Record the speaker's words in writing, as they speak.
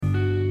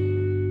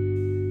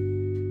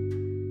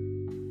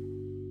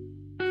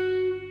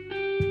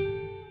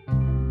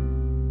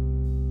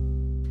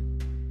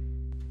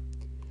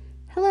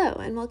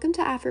and welcome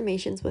to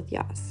Affirmations with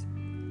Yas.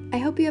 I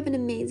hope you have an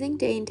amazing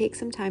day and take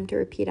some time to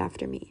repeat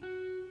after me.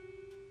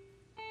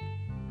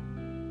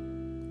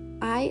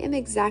 I am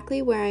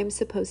exactly where I'm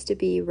supposed to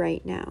be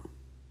right now.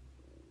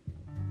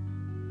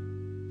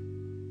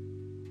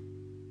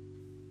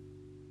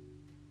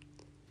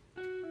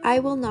 I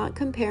will not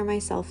compare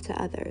myself to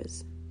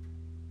others.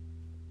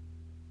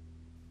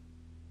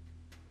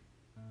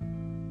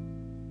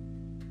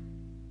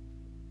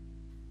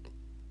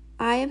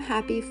 I am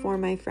happy for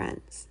my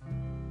friends.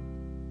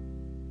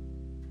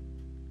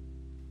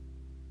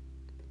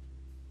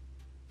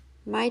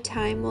 My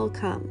time will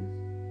come.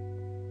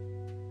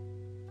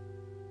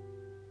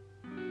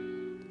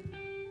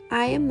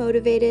 I am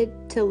motivated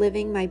to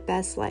living my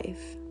best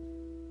life.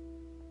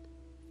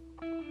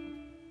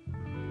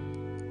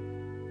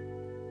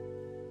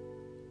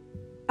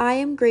 I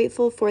am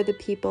grateful for the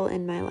people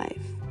in my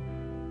life.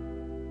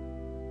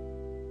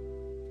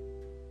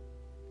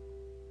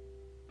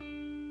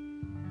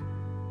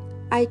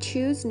 I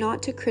choose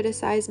not to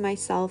criticize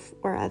myself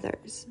or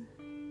others.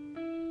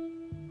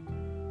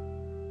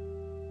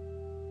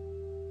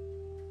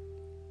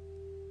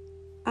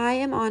 I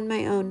am on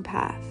my own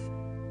path.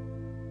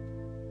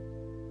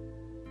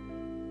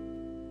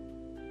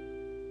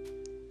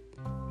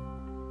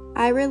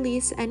 I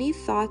release any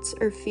thoughts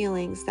or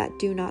feelings that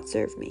do not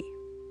serve me.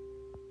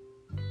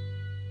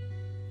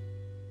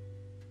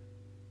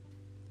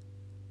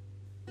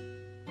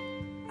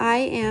 I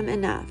am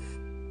enough.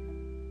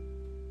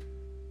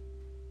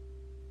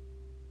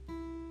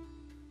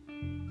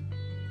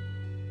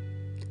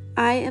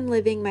 I am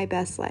living my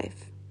best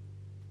life.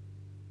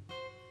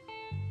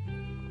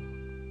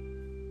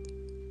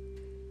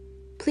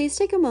 Please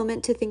take a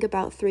moment to think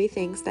about 3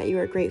 things that you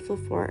are grateful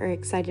for or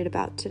excited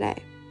about today.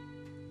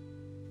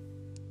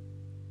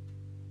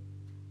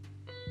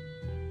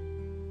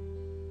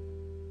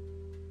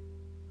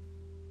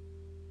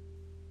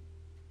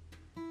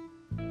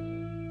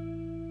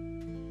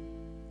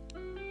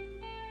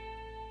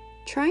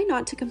 Try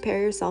not to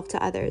compare yourself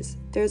to others.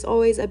 There's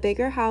always a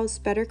bigger house,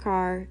 better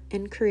car,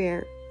 and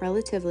career,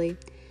 relatively,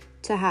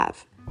 to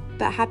have.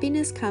 But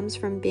happiness comes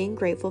from being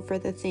grateful for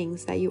the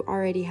things that you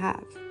already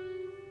have.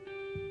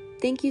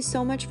 Thank you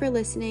so much for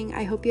listening.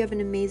 I hope you have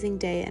an amazing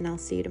day, and I'll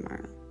see you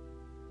tomorrow.